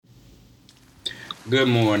Good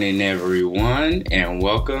morning, everyone, and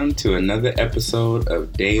welcome to another episode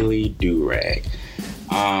of Daily Do-Rag.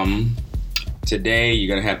 Today, you're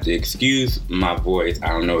going to have to excuse my voice. I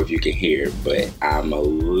don't know if you can hear, but I'm a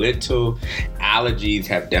little... Allergies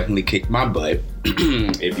have definitely kicked my butt.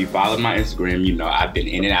 If you follow my Instagram, you know I've been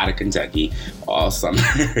in and out of Kentucky all summer.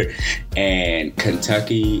 And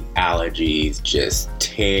Kentucky allergies just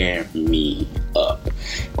tear me up.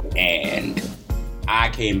 And I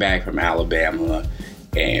came back from Alabama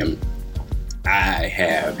and I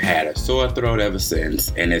have had a sore throat ever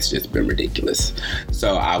since, and it's just been ridiculous.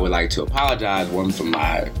 So I would like to apologize, one, for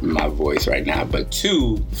my voice right now, but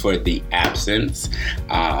two, for the absence.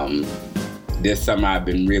 This summer I've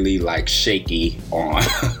been really shaky on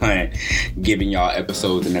giving y'all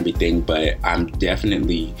episodes and everything, but I'm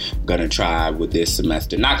definitely gonna try with this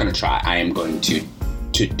semester. Not gonna try, I am going to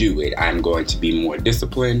do it. I'm going to be more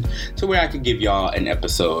disciplined to where I can give y'all an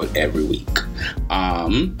episode every week.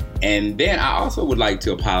 And then I also would like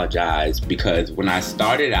to apologize because when I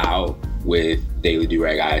started out with Daily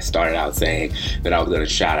Do-Rag, I started out saying that I was going to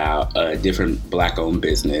shout out a different Black-owned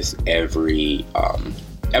business every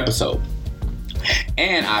episode.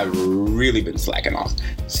 And I've really been slacking off.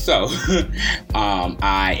 So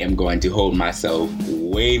I am going to hold myself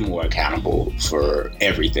way more accountable for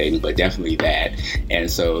everything, but definitely that. And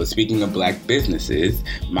so speaking of Black businesses,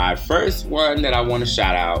 my first one that I want to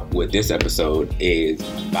shout out with this episode is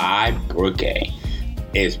By Brookai.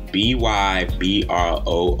 It's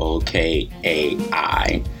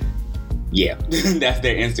BYBROOKAI. Yeah, that's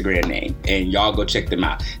their Instagram name. And y'all go check them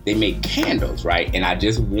out. They make candles, right? And I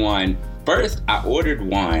just won. First, I ordered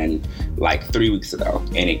one 3 weeks ago,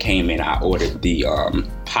 and it came in. I ordered the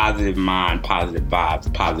Positive Mind, Positive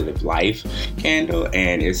Vibes, Positive Life candle,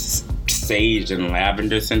 and it's sage and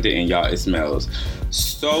lavender scented, and y'all, it smells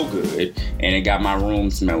so good, and it got my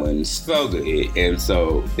room smelling so good. And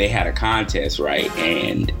so they had a contest, right?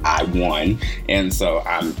 And I won, and so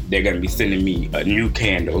they're gonna be sending me a new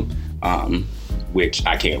candle, which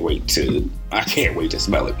I can't wait to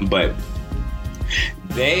smell it, but.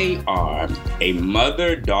 They are a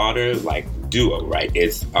mother-daughter duo, right?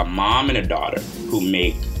 It's a mom and a daughter who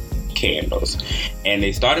make candles. And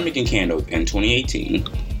they started making candles in 2018.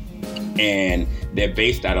 And they're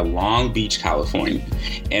based out of Long Beach, California.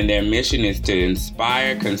 And their mission is to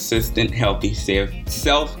inspire consistent, healthy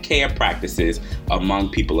self-care practices among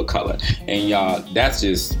people of color. And y'all, that's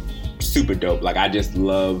just super dope.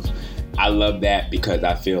 I love that because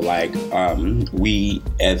I feel like we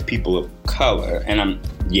as people of color,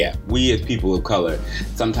 we as people of color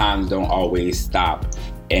sometimes don't always stop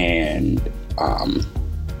and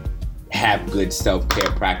have good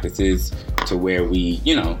self-care practices to where we,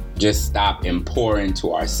 just stop and pour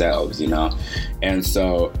into ourselves, And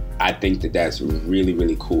so I think that that's really,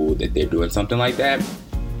 really cool that they're doing something like that.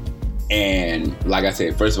 And like I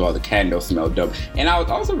said, first of all, the candles smell dope. And I was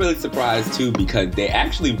also really surprised too because they're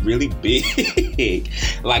actually really big.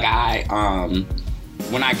 When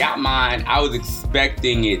I got mine, I was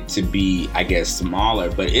expecting it to be, I guess,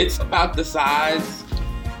 smaller, but it's about the size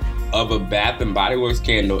of a Bath and Body Works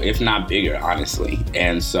candle, if not bigger, honestly.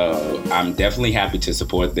 And so I'm definitely happy to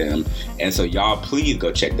support them. And so y'all, please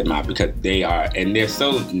go check them out because they're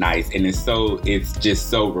so nice, and it's just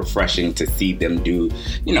so refreshing to see them do,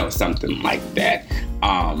 something like that.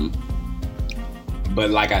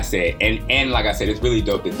 But like I said, and like I said, it's really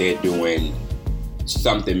dope that they're doing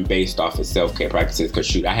something based off of self-care practices. Because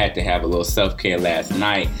shoot, I had to have a little self-care last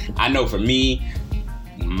night. I know for me,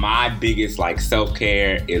 my biggest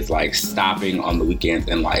self-care is stopping on the weekends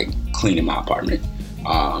and cleaning my apartment.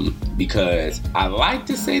 Because I like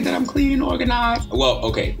to say that I'm clean and organized. Well,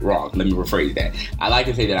 okay, wrong. Let me rephrase that. I like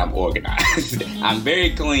to say that I'm organized. I'm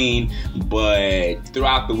very clean, but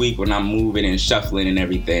throughout the week when I'm moving and shuffling and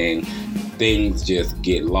everything, things just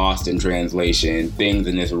get lost in translation. Things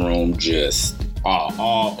in this room just are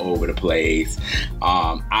all over the place.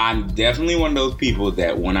 I'm definitely one of those people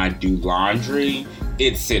that when I do laundry,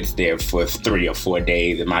 it sits there for 3 or 4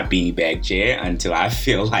 days in my beanbag chair until I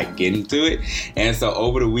feel like getting to it. And so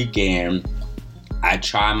over the weekend, I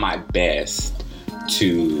try my best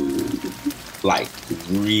to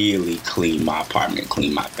really clean my apartment,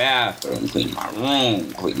 clean my bathroom, clean my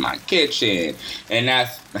room, clean my kitchen. And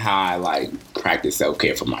that's how I practice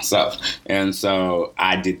self-care for myself. And so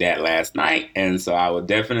I did that last night. And so I will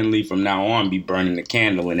definitely from now on be burning the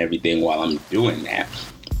candle and everything while I'm doing that.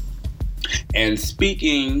 And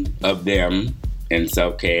speaking of them and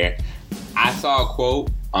self-care, I saw a quote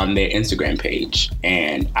on their Instagram page,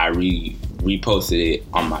 and I reposted it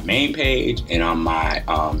on my main page and on my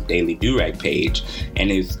Daily Do-Rag page,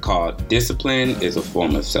 and it's called "Discipline is a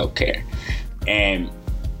Form of Self-Care." And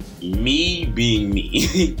me being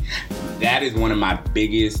me, that is one of my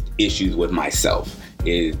biggest issues with myself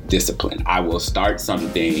is discipline. I will start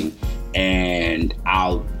something and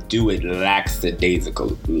I'll do it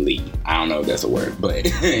lackadaisically. I don't know if that's a word, but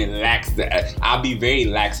I'll be very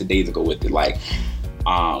lackadaisical with it. Like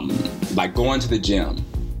going to the gym.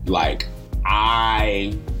 Like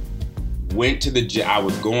I went to the gym.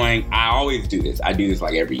 I always do this. I do this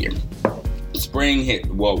like every year. Spring hit,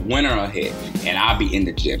 winter will hit, and I'll be in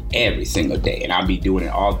the gym every single day, and I'll be doing it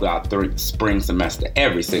all throughout the spring semester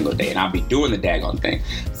every single day, and I'll be doing the daggone thing.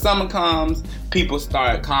 Summer comes, people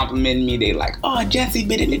start complimenting me. They like, oh, Jesse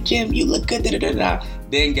been in the gym, you look good, da-da-da-da.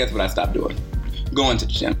 Then guess what I stopped doing? Going to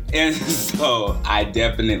the gym. And so I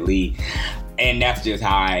definitely, and that's just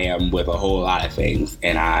how I am with a whole lot of things,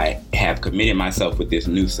 and I have committed myself with this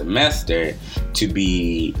new semester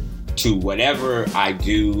to whatever I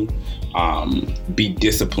do, be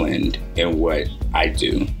disciplined in what I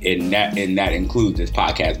do, and that includes this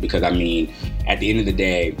podcast, because I mean, at the end of the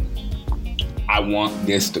day, I want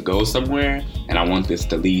this to go somewhere, and I want this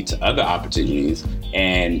to lead to other opportunities,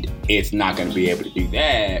 and it's not going to be able to do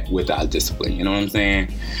that without discipline. You know what I'm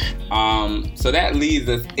saying? So that leads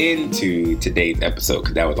us into today's episode,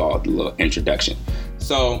 because that was all the little introduction.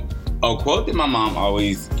 So a quote that my mom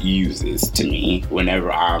always uses to me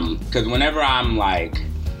whenever I'm like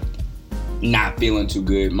not feeling too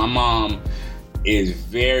good. My mom is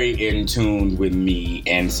very in tune with me,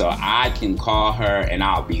 and so I can call her and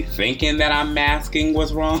I'll be thinking that I'm masking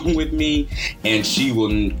what's wrong with me, and she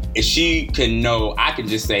can know. I can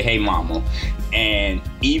just say, hey mama, and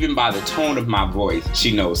even by the tone of my voice,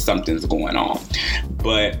 she knows something's going on.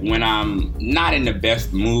 But when I'm not in the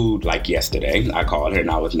best mood, like yesterday, I called her and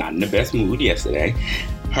I was not in the best mood yesterday,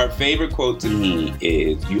 her favorite quote to me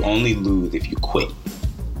is, you only lose if you quit.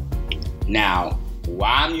 Now,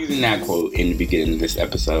 why I'm using that quote in the beginning of this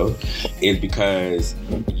episode is because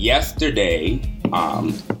yesterday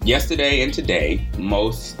and today,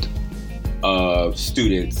 most of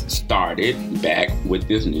students started back with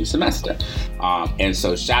this new semester. And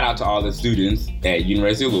so shout out to all the students at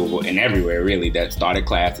University of Louisville and everywhere really that started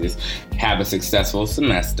classes, have a successful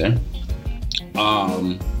semester.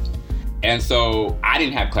 And so I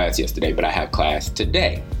didn't have class yesterday, but I have class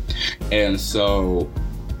today. And so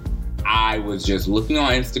I was just looking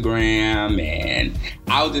on Instagram and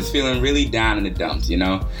I was just feeling really down in the dumps, you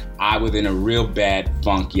know. I was in a real bad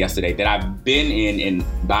funk yesterday that I've been in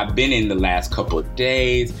the last couple of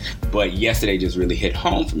days, but yesterday just really hit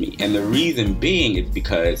home for me. And the reason being is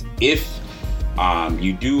because if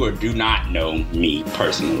you do or do not know me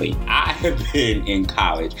personally, I have been in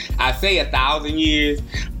college. I say 1,000 years,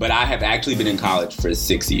 but I have actually been in college for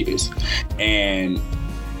 6 years. And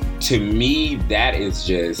to me, that is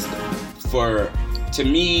just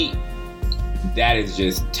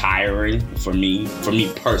tiring for me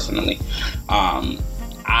personally.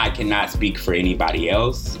 I cannot speak for anybody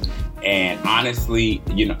else. And honestly,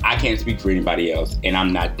 you know, I can't speak for anybody else. And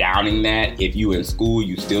I'm not downing that. If you in school,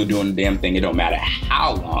 you still doing the damn thing. It don't matter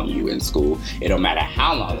how long you in school. It don't matter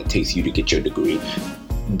how long it takes you to get your degree.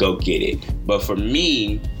 Go get it. But for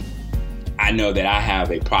me, I know that I have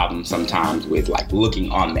a problem sometimes with like looking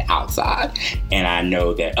on the outside. And I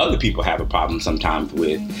know that other people have a problem sometimes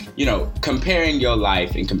with, you know, comparing your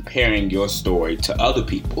life and comparing your story to other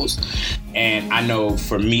people's. And I know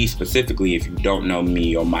for me specifically, if you don't know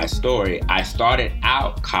me or my story, I started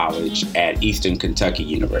out college at Eastern Kentucky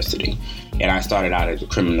University. And I started out as a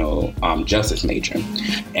criminal justice major.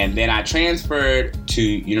 And then I transferred to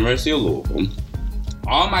University of Louisville.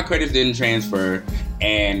 All my credits didn't transfer,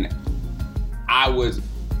 and I was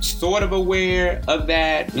sort of aware of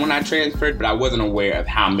that when I transferred, but I wasn't aware of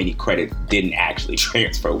how many credits didn't actually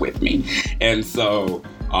transfer with me. And so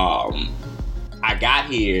I got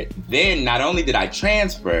here. Then not only did I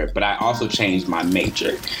transfer, but I also changed my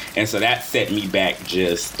major. And so that set me back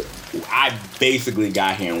I basically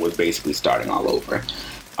got here and was basically starting all over,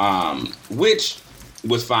 which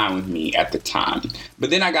was fine with me at the time.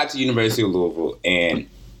 But then I got to University of Louisville, and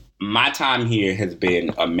my time here has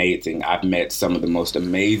been amazing. I've met some of the most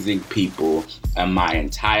amazing people in my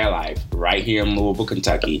entire life right here in Louisville,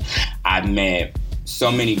 Kentucky. I've met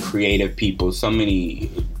so many creative people, so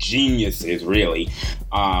many geniuses, really,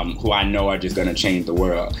 who I know are just going to change the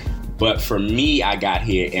world. But for me, I got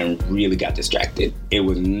here and really got distracted. It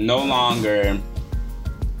was no longer,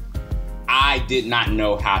 I did not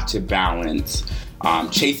know how to balance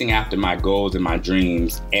chasing after my goals and my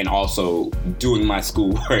dreams and also doing my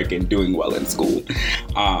schoolwork and doing well in school.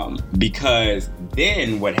 Because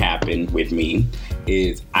then what happened with me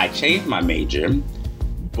is I changed my major,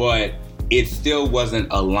 but it still wasn't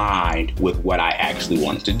aligned with what I actually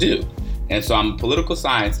wanted to do. And so I'm a political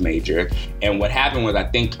science major. And what happened was, I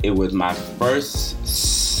think it was my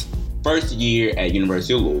first year at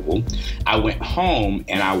University of Louisville, I went home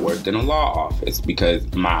and I worked in a law office because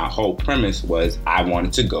my whole premise was I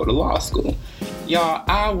wanted to go to law school. Y'all,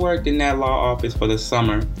 I worked in that law office for the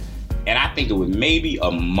summer, and I think it was maybe a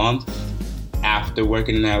month after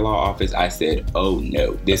working in that law office, I said, oh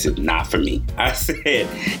no, this is not for me. I said,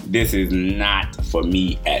 this is not for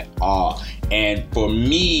me at all. And for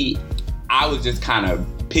me, I was just kind of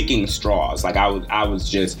picking straws. Like I was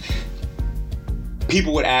just,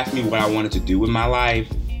 people would ask me what I wanted to do with my life.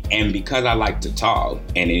 And because I like to talk,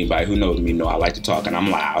 and anybody who knows me know I like to talk and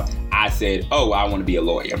I'm loud, I said, oh, I want to be a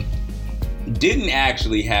lawyer. Didn't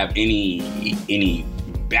actually have any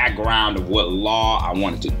background of what law I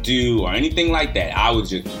wanted to do or anything like that. I was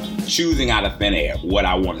just choosing out of thin air what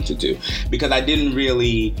I wanted to do because I didn't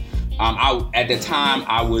really, at the time,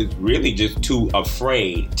 I was really just too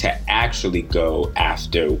afraid to actually go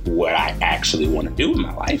after what I actually want to do with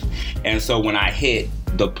my life. And so when I hit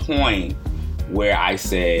the point where I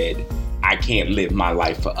said, I can't live my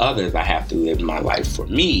life for others, I have to live my life for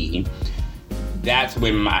me, that's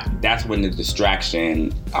when the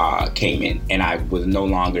distraction came in, and I was no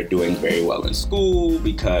longer doing very well in school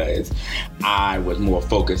because I was more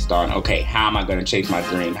focused on, okay, how am I going to chase my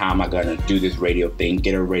dream? How am I going to do this radio thing?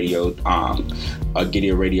 Get a radio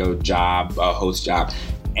job, a host job,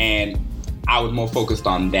 and I was more focused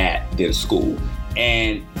on that than school.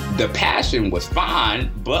 And the passion was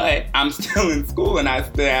fine, but I'm still in school and I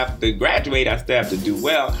still have to graduate. I still have to do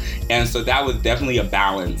well. And so that was definitely a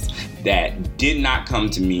balance that did not come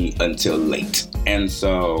to me until late. And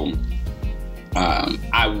so,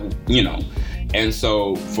 and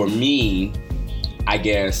so for me, I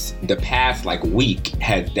guess the past week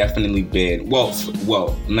has definitely been, well,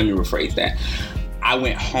 let me rephrase that. I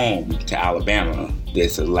went home to Alabama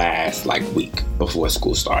this last week before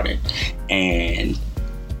school started, and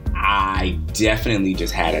I definitely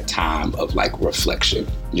just had a time of reflection,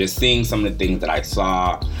 just seeing some of the things that I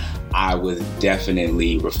saw. I was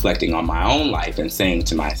definitely reflecting on my own life and saying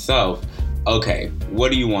to myself, okay,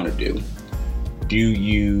 what do you want to do? Do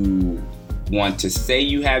you want to say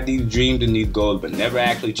you have these dreams and these goals, but never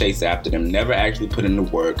actually chase after them, never actually put in the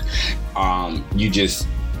work? You just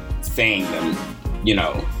saying them,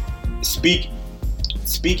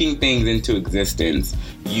 speaking things into existence.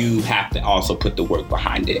 You have to also put the work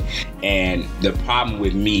behind it. And the problem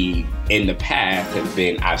with me in the past has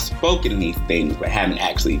been I've spoken these things but haven't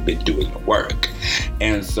actually been doing the work.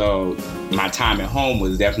 And so my time at home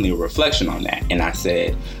was definitely a reflection on that. And I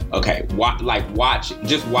said, okay,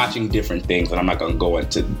 watching different things, and I'm not going to go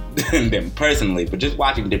into them personally, but just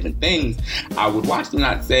watching different things, I would watch them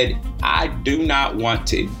and I said, I do not want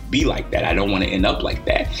to be like that. I don't want to end up like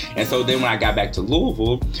that. And so then when I got back to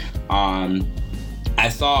Louisville, I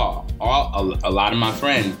saw a lot of my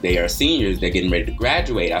friends, they are seniors, they're getting ready to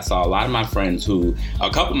graduate. I saw a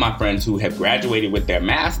couple of my friends who have graduated with their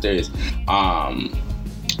masters, a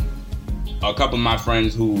couple of my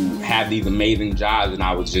friends who have these amazing jobs, and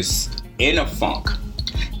I was just in a funk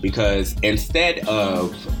because instead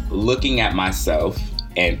of looking at myself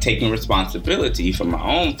and taking responsibility for my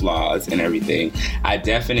own flaws and everything, I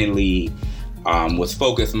definitely was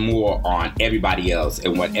focused more on everybody else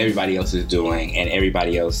and what everybody else is doing and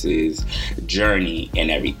everybody else's journey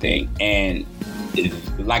and everything. And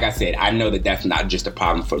like I said, I know that that's not just a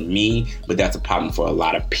problem for me, but that's a problem for a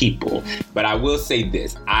lot of people. But I will say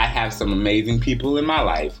this, I have some amazing people in my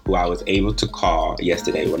life who I was able to call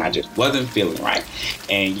yesterday when I just wasn't feeling right.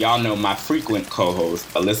 And y'all know my frequent co-host,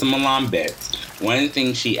 Alyssa Milan Betts, one of the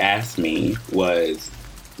things she asked me was,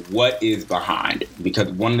 what is behind? Because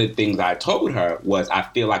one of the things I told her was, I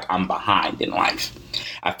feel like I'm behind in life.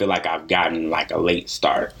 I feel like I've gotten a late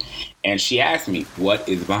start. And she asked me, what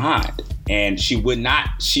is behind? And she wouldn't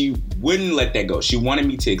let that go. She wanted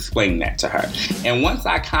me to explain that to her. And once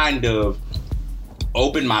I kind of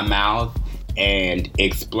opened my mouth and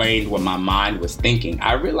explained what my mind was thinking,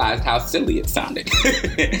 I realized how silly it sounded,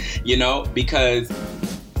 because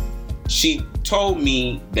she told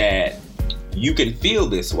me that you can feel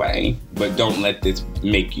this way, but don't let this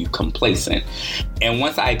make you complacent. And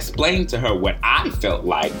once I explained to her what I felt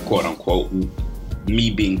like, quote unquote,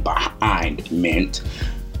 me being behind meant,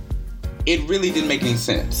 it really didn't make any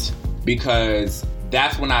sense, because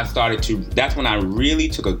that's when I really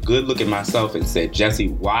took a good look at myself and said, Jesse,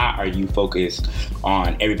 why are you focused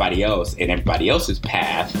on everybody else and everybody else's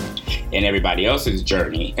path and everybody else's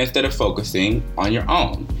journey instead of focusing on your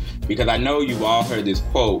own? Because I know you've all heard this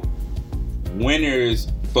quote, winners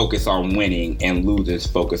focus on winning and losers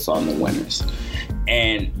focus on the winners.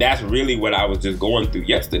 And that's really what I was just going through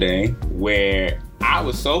yesterday, where I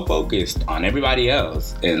was so focused on everybody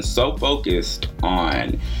else and so focused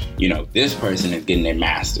on, this person is getting their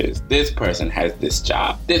master's. This person has this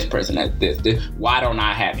job. This person has this. Why don't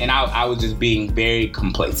I have? And I was just being very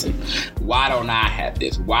complacent. Why don't I have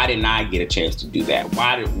this? Why didn't I get a chance to do that?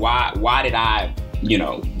 Why did I,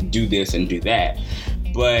 do this and do that?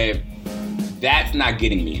 But that's not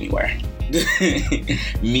getting me anywhere.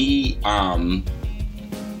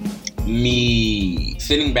 Me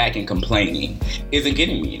sitting back and complaining isn't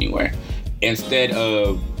getting me anywhere. Instead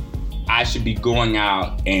of, I should be going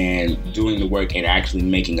out and doing the work and actually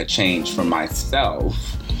making a change for myself,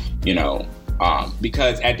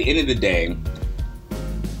 because at the end of the day,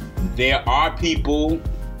 there are people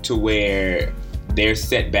to where their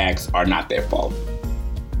setbacks are not their fault.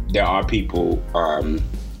 There are people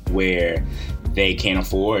where they can't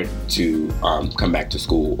afford to come back to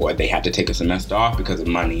school, or they have to take a semester off because of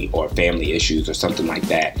money or family issues or something like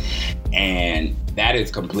that. And that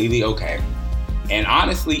is completely okay. And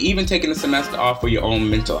honestly, even taking a semester off for your own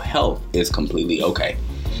mental health is completely okay.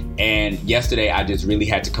 And yesterday, I just really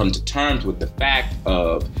had to come to terms with the fact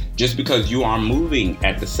of, just because you are moving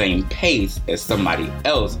at the same pace as somebody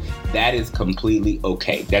else, that is completely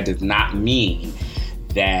okay. That does not mean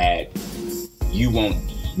that you won't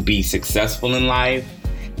be successful in life.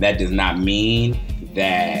 That does not mean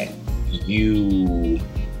that you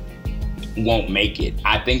won't make it.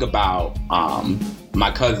 I think about my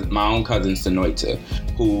own cousin Sonoita,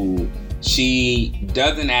 who she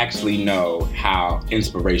doesn't actually know how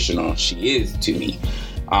inspirational she is to me.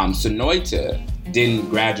 Sonoita didn't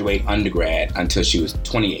graduate undergrad until she was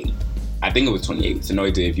 28. I think it was 28.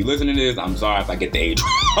 Sonoita, if you listen to this, I'm sorry if I get the age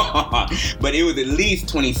wrong. But it was at least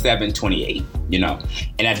 27, 28,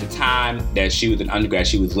 And at the time that she was an undergrad,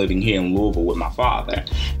 she was living here in Louisville with my father.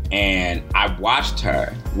 And I watched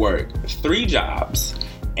her work 3 jobs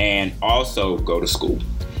and also go to school.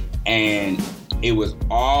 And it was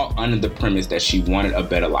all under the premise that she wanted a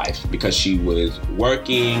better life, because she was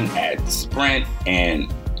working at Sprint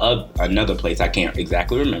and another place I can't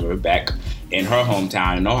exactly remember, back in her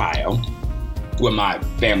hometown in Ohio, where my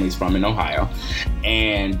family's from, in Ohio.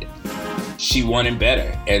 And she wanted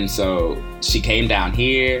better. And so she came down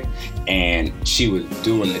here and she was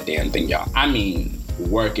doing the damn thing, y'all. I mean,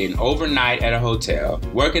 working overnight at a hotel,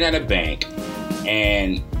 working at a bank,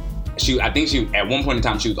 and I think at one point in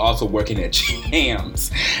time, she was also working at Champs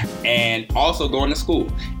and also going to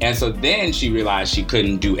school. And so then she realized she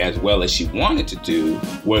couldn't do as well as she wanted to do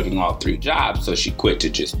working all 3 jobs. So she quit to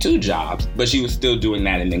just 2 jobs, but she was still doing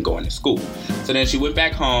that and then going to school. So then she went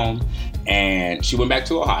back home and she went back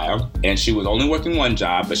to Ohio, and she was only working 1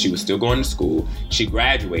 job, but she was still going to school. She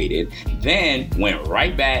graduated, then went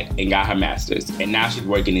right back and got her master's. And now she's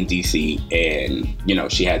working in DC, and,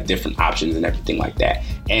 she has different options and everything like that.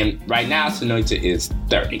 And right now, Sonoita is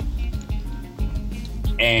 30.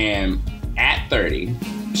 And at 30,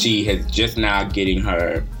 she is just now getting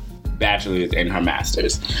her bachelor's and her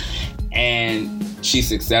master's. And she's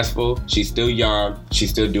successful. She's still young. She's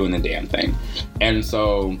still doing the damn thing. And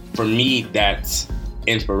so for me, that's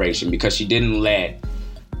inspiration, because she didn't let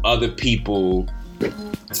other people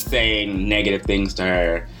saying negative things to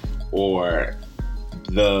her, or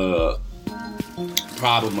the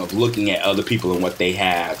problem of looking at other people and what they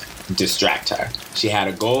have, distract her. She had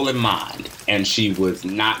a goal in mind, and she was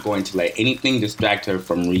not going to let anything distract her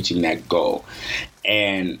from reaching that goal.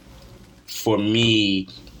 And for me,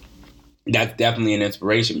 that's definitely an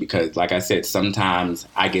inspiration, because like I said, sometimes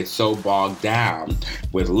I get so bogged down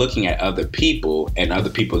with looking at other people, and other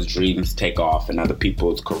people's dreams take off and other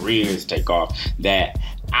people's careers take off, that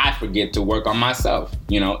I forget to work on myself,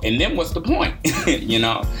 and then what's the point?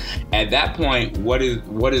 At that point, what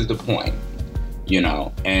is the point?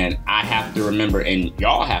 And I have to remember, and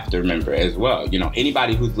y'all have to remember as well,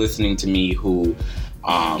 anybody who's listening to me who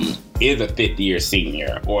is a 5th year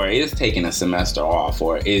senior, or is taking a semester off,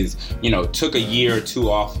 or is, took a year or 2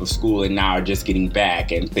 off of school and now are just getting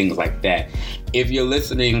back and things like that. If you're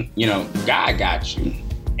listening, God got you.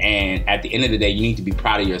 And at the end of the day, you need to be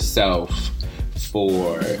proud of yourself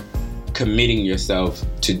for committing yourself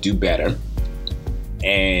to do better,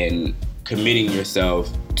 and committing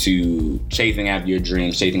yourself to chasing after your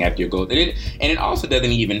dreams, chasing after your goals. And it also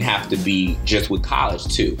doesn't even have to be just with college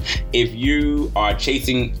too. If you are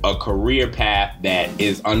chasing a career path that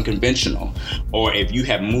is unconventional, or if you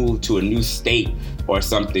have moved to a new state or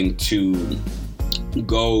something to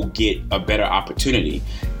go get a better opportunity,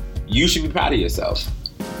 you should be proud of yourself.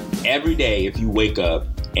 Every day, if you wake up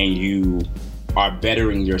and you are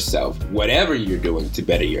bettering yourself, whatever you're doing to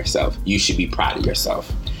better yourself, you should be proud of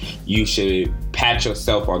yourself. You should pat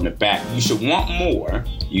yourself on the back. You should want more.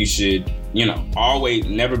 You should, always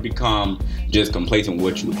never become just complacent with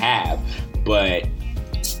what you have, but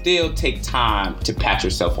still take time to pat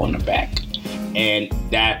yourself on the back. And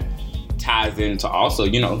that ties into also,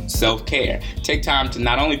 self-care. Take time to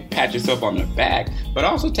not only pat yourself on the back, but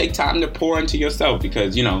also take time to pour into yourself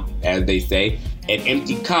because, as they say, an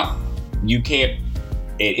empty cup,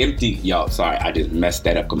 sorry, I just messed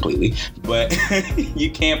that up completely. But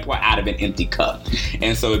you can't pour out of an empty cup.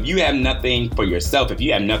 And so if you have nothing for yourself, if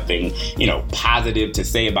you have nothing, positive to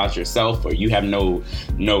say about yourself, or you have no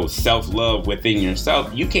self-love within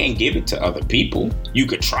yourself, you can't give it to other people. You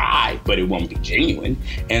could try, but it won't be genuine.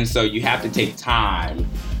 And so you have to take time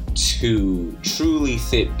to truly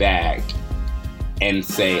sit back and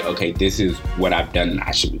say, okay, this is what I've done and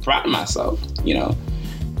I should be proud of myself,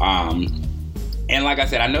 And like I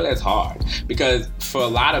said, I know that's hard because for a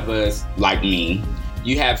lot of us, like me,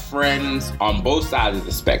 you have friends on both sides of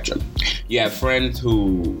the spectrum. You have friends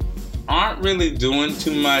who aren't really doing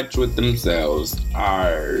too much with themselves,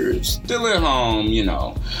 are still at home,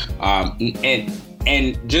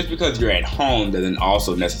 and just because you're at home doesn't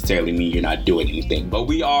also necessarily mean you're not doing anything. But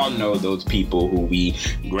we all know those people who we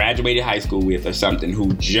graduated high school with or something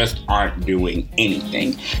who just aren't doing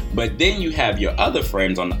anything. But then you have your other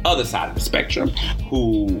friends on the other side of the spectrum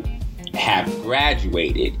who have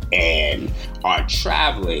graduated and are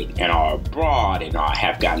traveling and are abroad and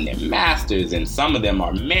have gotten their masters, and some of them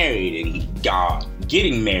are married and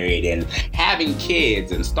getting married and having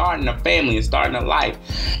kids and starting a family and starting a life.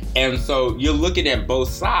 And so you're looking at both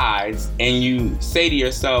sides and you say to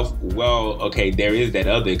yourself, well, okay, there is that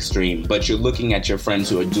other extreme, but you're looking at your friends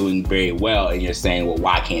who are doing very well and you're saying, well,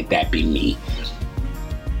 why can't that be me?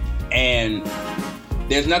 And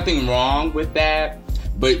there's nothing wrong with that,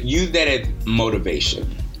 but use that as motivation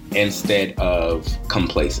instead of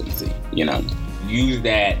complacency, Use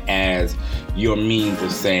that as your means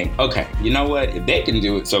of saying, okay, you know what? If they can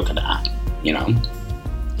do it, so can I,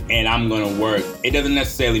 And I'm going to work. It doesn't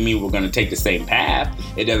necessarily mean we're going to take the same path.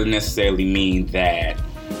 It doesn't necessarily mean that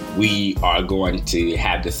we are going to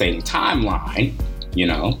have the same timeline.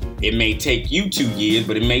 It may take you 2 years,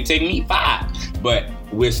 but it may take me 5. But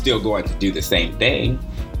we're still going to do the same thing.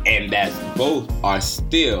 And that both are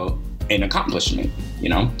still an accomplishment,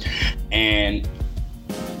 And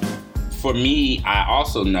for me, I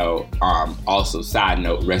also know, side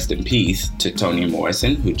note, rest in peace to Toni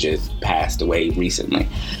Morrison, who just passed away recently.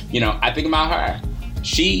 I think about her.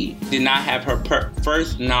 She did not have her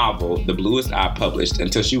first novel, The Bluest Eye, published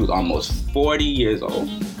until she was almost 40 years old.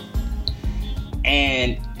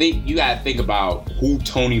 And you got to think about who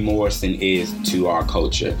Toni Morrison is to our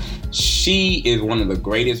culture. She is one of the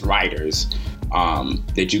greatest writers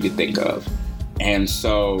that you could think of. And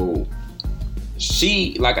so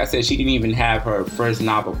she, like I said, she didn't even have her first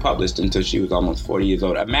novel published until she was almost 40 years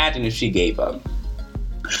old. Imagine if she gave up.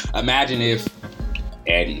 Imagine if,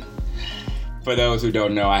 and for those who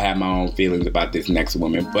don't know, I have my own feelings about this next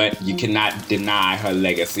woman, but you cannot deny her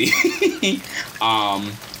legacy.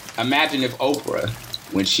 Imagine if Oprah,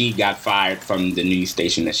 when she got fired from the news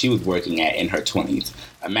station that she was working at in her 20s,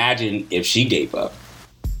 imagine if she gave up.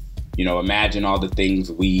 Imagine all the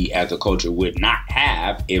things we as a culture would not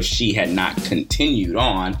have if she had not continued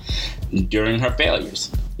on during her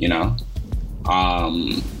failures,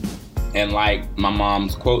 And like my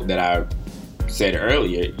mom's quote that I said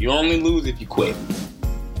earlier, you only lose if you quit.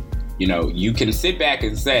 You can sit back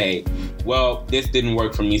and say, well, this didn't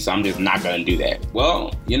work for me, so I'm just not going to do that.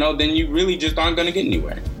 Well, then you really just aren't going to get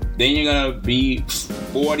anywhere. Then you're going to be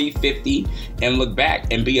 40, 50 and look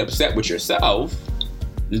back and be upset with yourself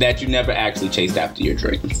that you never actually chased after your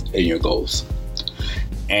dreams and your goals.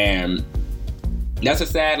 And that's a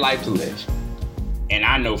sad life to live. And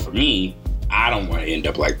I know for me, I don't want to end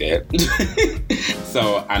up like that.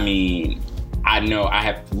 So, I know I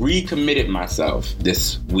have recommitted myself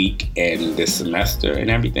this week and this semester and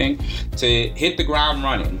everything to hit the ground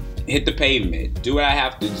running, hit the pavement, do what I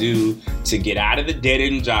have to do to get out of the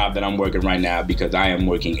dead-end job that I'm working right now, because I am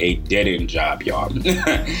working a dead-end job, y'all.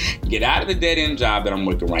 Get out of the dead-end job that I'm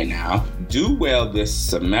working right now, do well this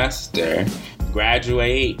semester,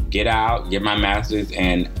 graduate, get out, get my master's,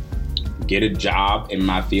 and get a job in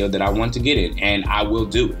my field that I want to get in, and I will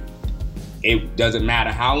do it. It doesn't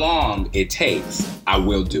matter how long it takes, I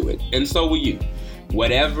will do it. And so will you.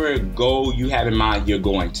 Whatever goal you have in mind, you're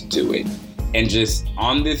going to do it. And just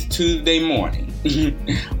on this Tuesday morning,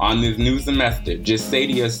 on this new semester, just say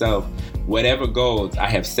to yourself, whatever goals I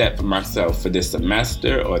have set for myself for this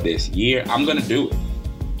semester or this year, I'm going to do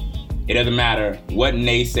it. It doesn't matter what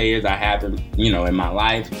naysayers I have in my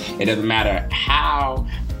life. It doesn't matter how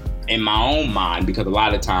in my own mind, because a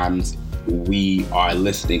lot of times we are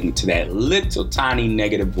listening to that little tiny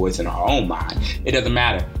negative voice in our own mind. It doesn't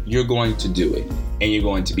matter. You're going to do it and you're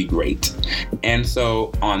going to be great. And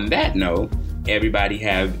so on that note, everybody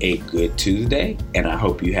have a good Tuesday, and I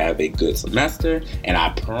hope you have a good semester. And I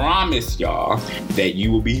promise y'all that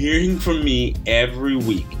you will be hearing from me every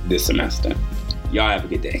week this semester. Y'all have a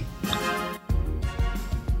good day.